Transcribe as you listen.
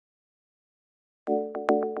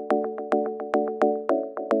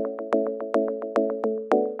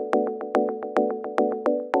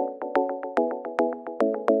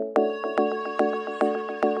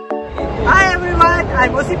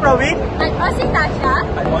I'm Osi Praveen. I'm Osi Tasha.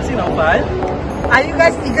 I'm Osi Naufal. Are you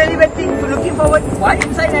guys eagerly looking forward to what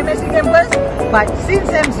inside MSU campus? But since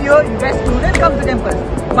MCO, you guys couldn't come to campus.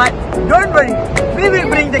 But don't worry, we will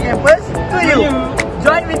bring the campus to you.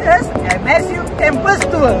 Join with us MSU Campus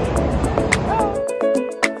Tour.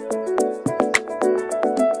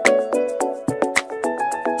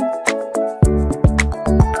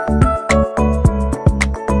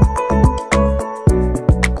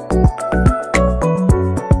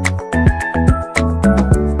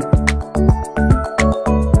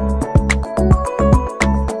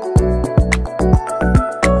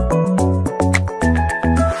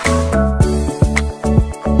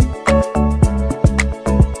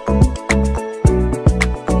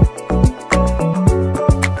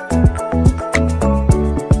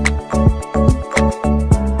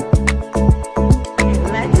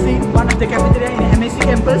 The cafeteria in MSU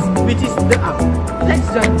campus, which is the Up. Let's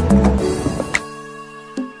join.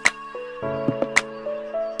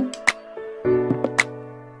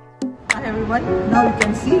 Hi everyone, now you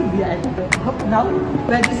can see we are at the Hub now,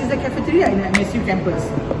 where this is the cafeteria in MSU campus.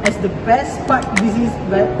 As the best part, this is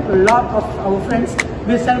where a lot of our friends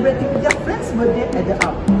will celebrate their friend's birthday at the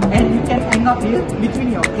Up. And you can hang out here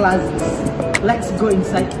between your classes. Let's go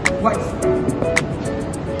inside. What's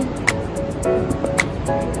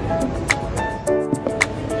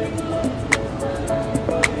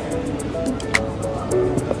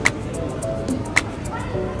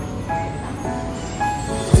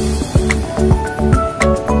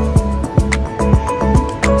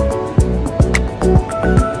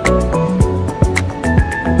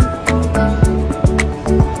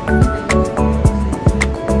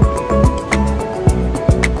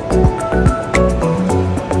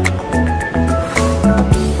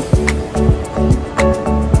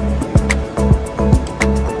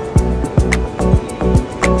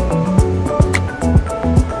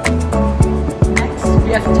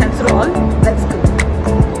Chancellor Hall? Let's go.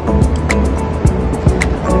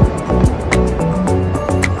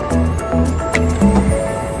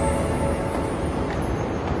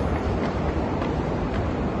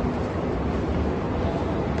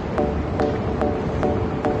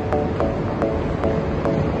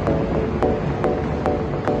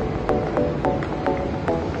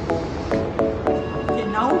 Okay,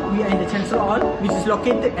 now we are in the Chancellor Hall, which is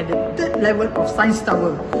located at the third level of Science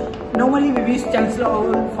Tower. Normally we use Chancellor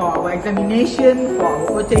Hall for our examination, for our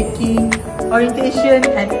overtaking, orientation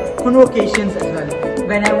and convocations as well.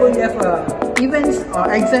 Whenever you have events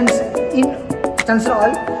or exams in Chancellor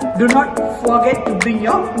Hall, do not forget to bring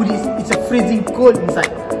your hoodies. It's a freezing cold inside.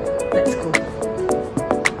 Let's go.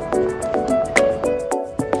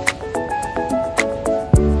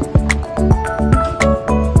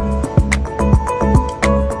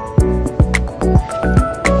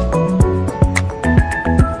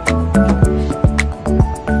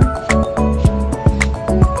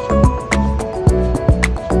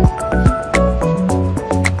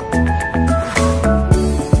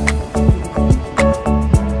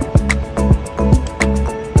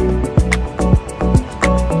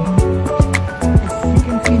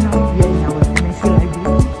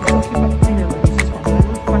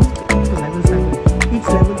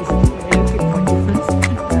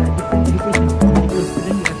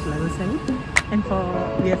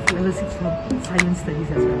 We have level 6 for science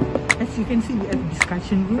studies as well. As you can see, we have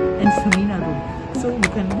discussion room and seminar room. So you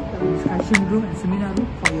can book a discussion room and seminar room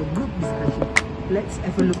for your group discussion. Let's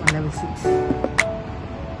have a look on level 6.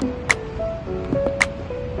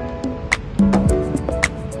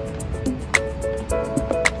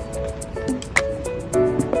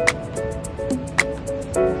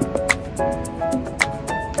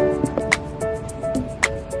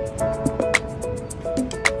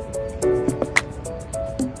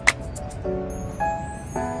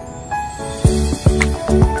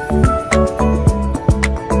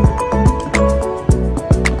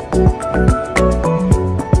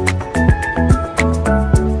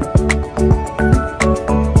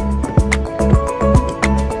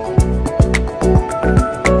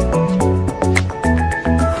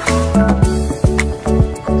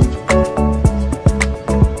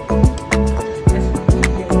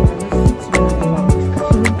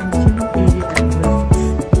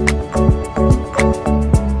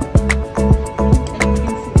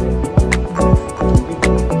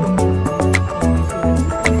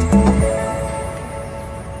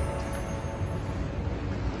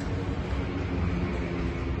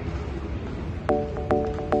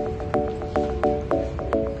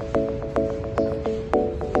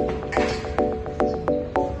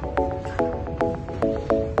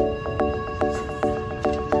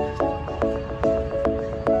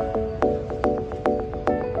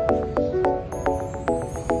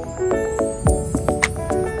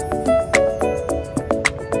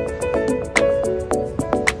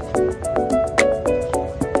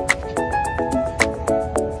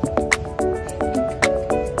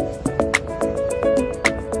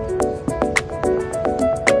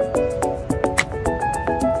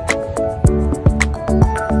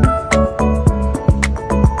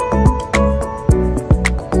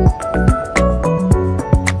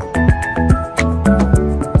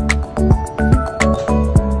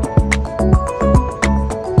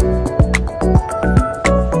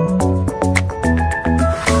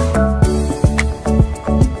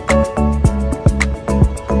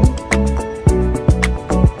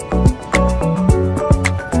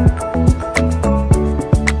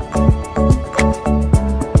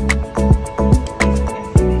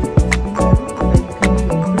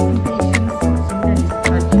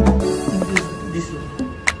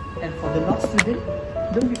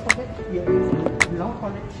 that, we are going to law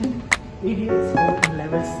collection areas in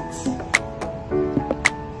level 6.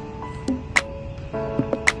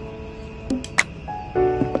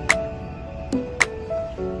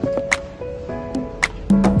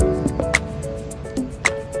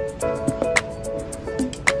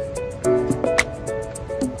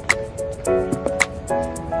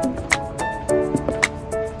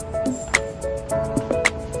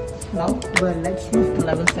 Now, let's move to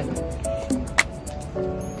level 7.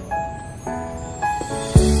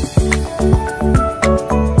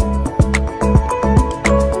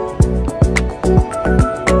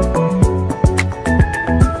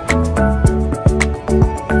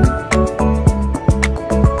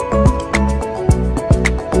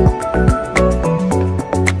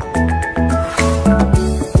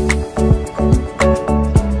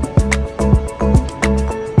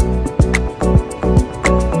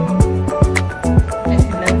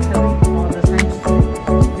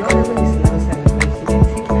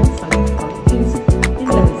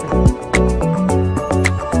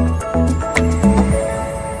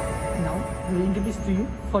 To you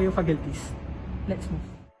for your faculties. Let's move.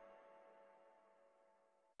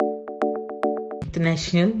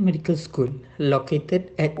 International Medical School,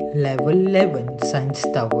 located at level 11 Science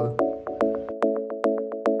Tower.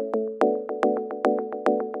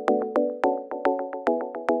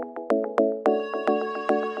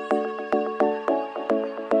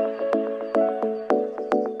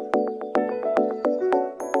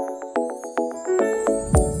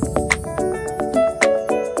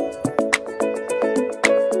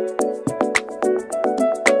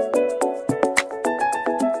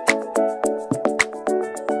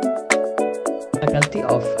 Faculty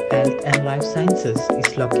of Health and Life Sciences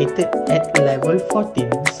is located at level 14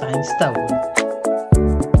 Science Tower.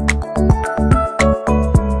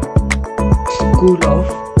 School of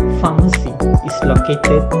Pharmacy is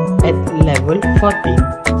located at level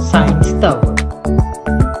 14 Science Tower.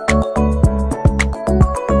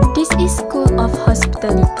 This is School of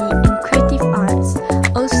Hospitality and Creative Arts,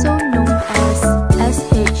 also known as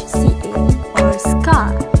SHCA or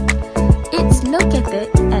SCA. It's located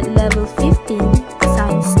at level 15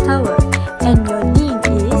 Science Tower, and your dean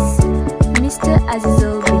is Mr.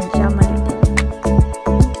 Azizul bin Jamaluddin.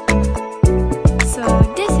 So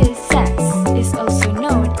this is SAS, is also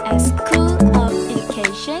known as School of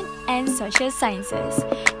Education and Social Sciences.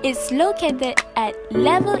 It's located at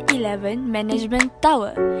level 11 Management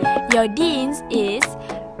Tower. Your dean is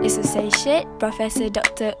Associate Professor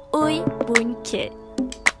Dr. Uy Boon Kiat.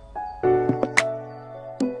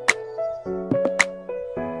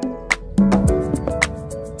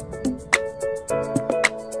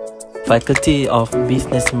 Faculty of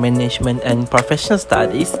Business Management and Professional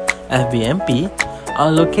Studies (FBMP)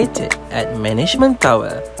 are located at Management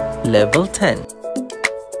Tower, Level 10.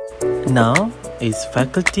 Now is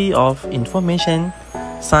Faculty of Information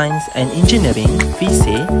Science and Engineering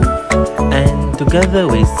 (FISE), and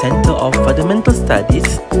together with Center of Fundamental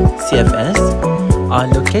Studies (CFS),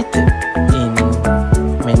 are located in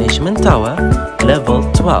Management Tower, Level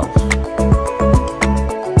 12.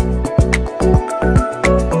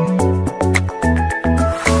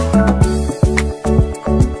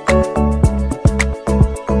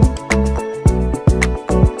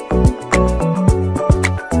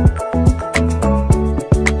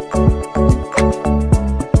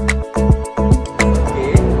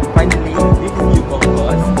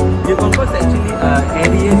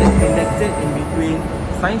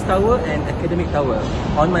 Science Tower and Academic Tower.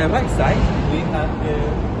 On my right side, we have the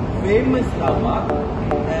famous lama,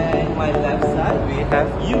 and my left side we have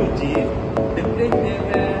Eugene, the place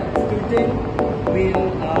where student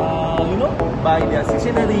will, buy their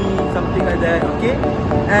stationery, something like that. Okay,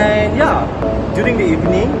 and yeah, during the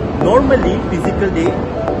evening, normally physical day,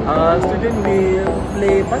 student will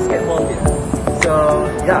play basketball here. So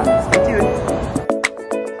yeah, stay tuned.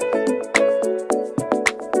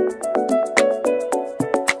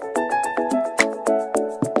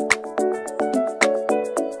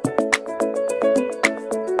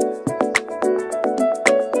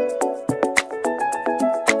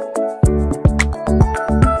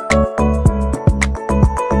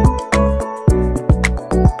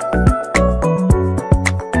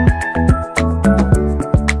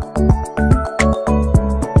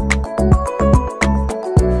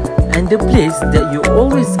 The place that you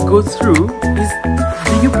always go through is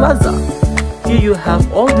the U Plaza. Here you have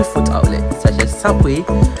all the food outlets such as Subway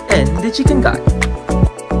and the Chicken Guy.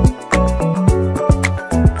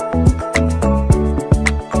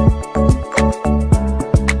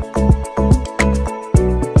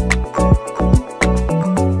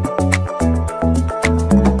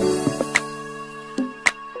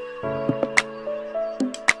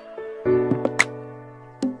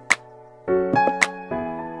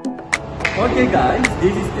 Okay guys,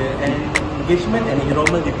 this is the engagement and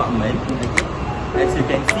enrollment department. Okay. As you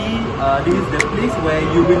can see, this is the place where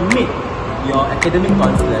you will meet your academic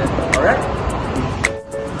counselor. Alright?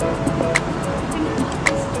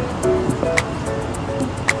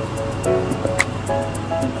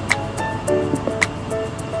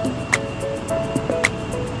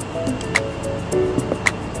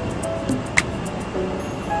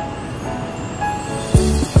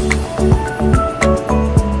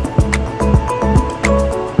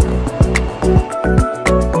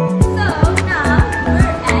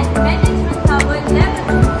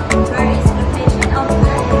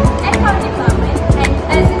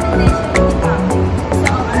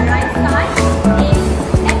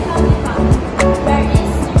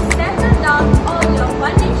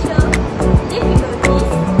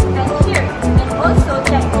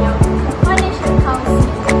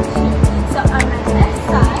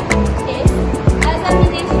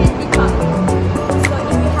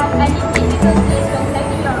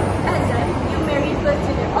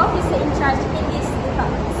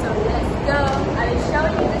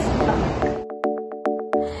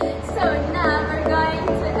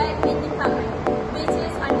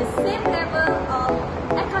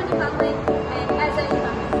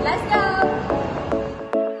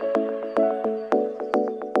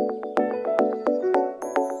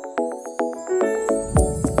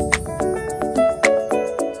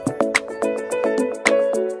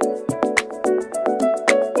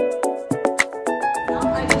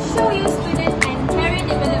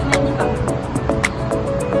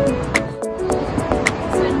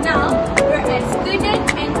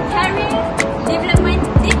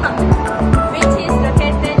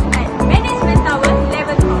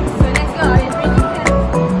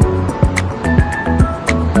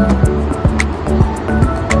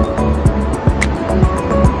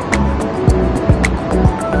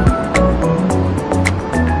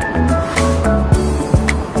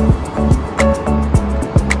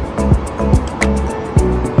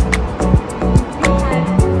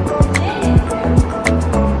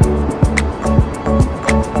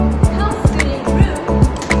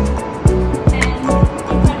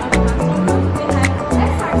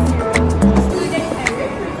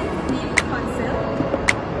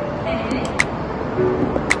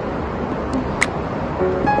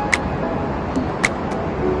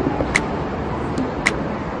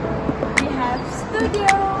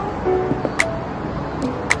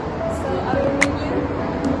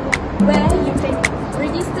 where you can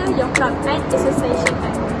register your club and association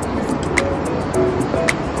activities.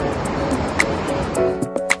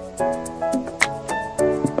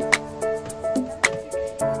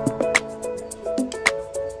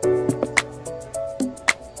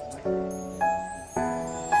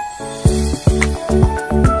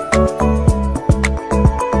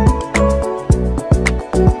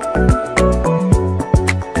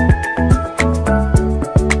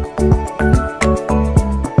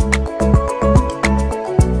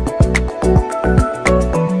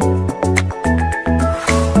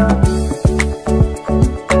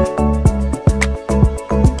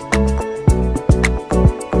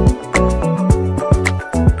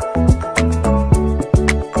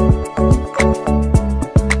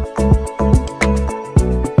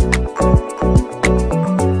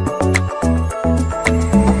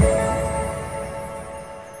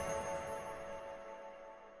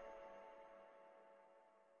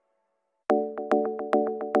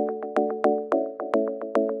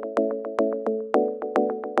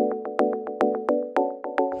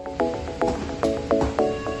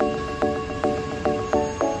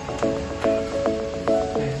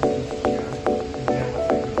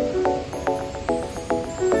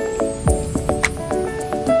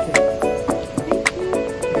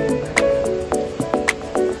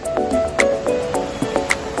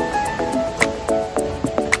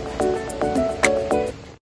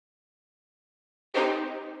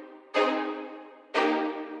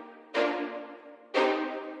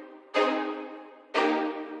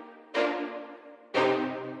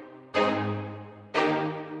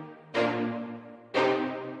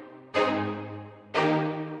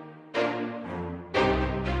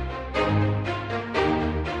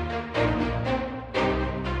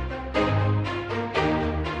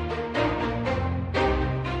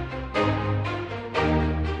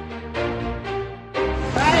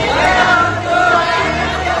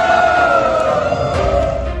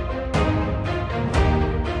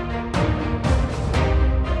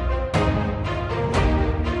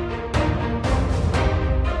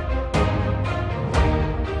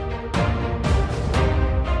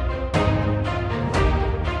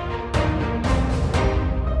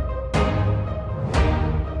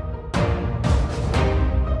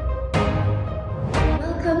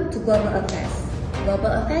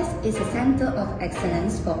 is a center of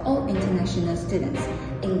excellence for all international students.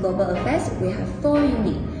 In Global Affairs, we have 4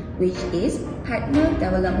 units, which is Partner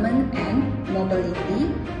Development and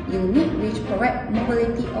Mobility unit, which provide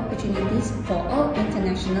mobility opportunities for all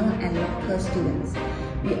international and local students.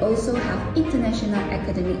 We also have International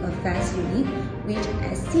Academic Affairs unit, which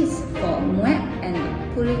assists for MUEC and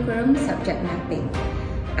curriculum subject mapping.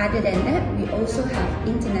 Other than that, we also have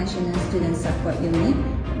International Student Support Unit,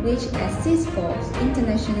 which assists for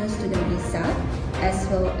international student visa as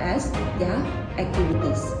well as their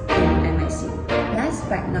activities in MIC. Last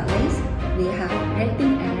but not least, we have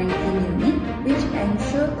Rating and Ranking Unit, which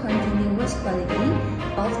ensure continuous quality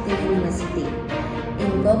of the university.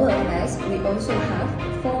 In Global Affairs, we also have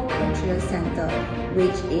 4 cultural centers,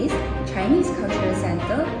 which is Chinese Cultural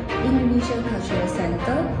Center, Indonesian Cultural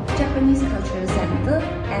Center, Japanese Cultural Center,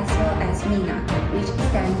 as well as MENA, which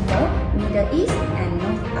stands for Middle East and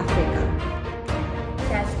North Africa.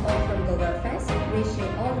 That's all from Global Affairs. Wish you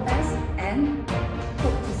all the best and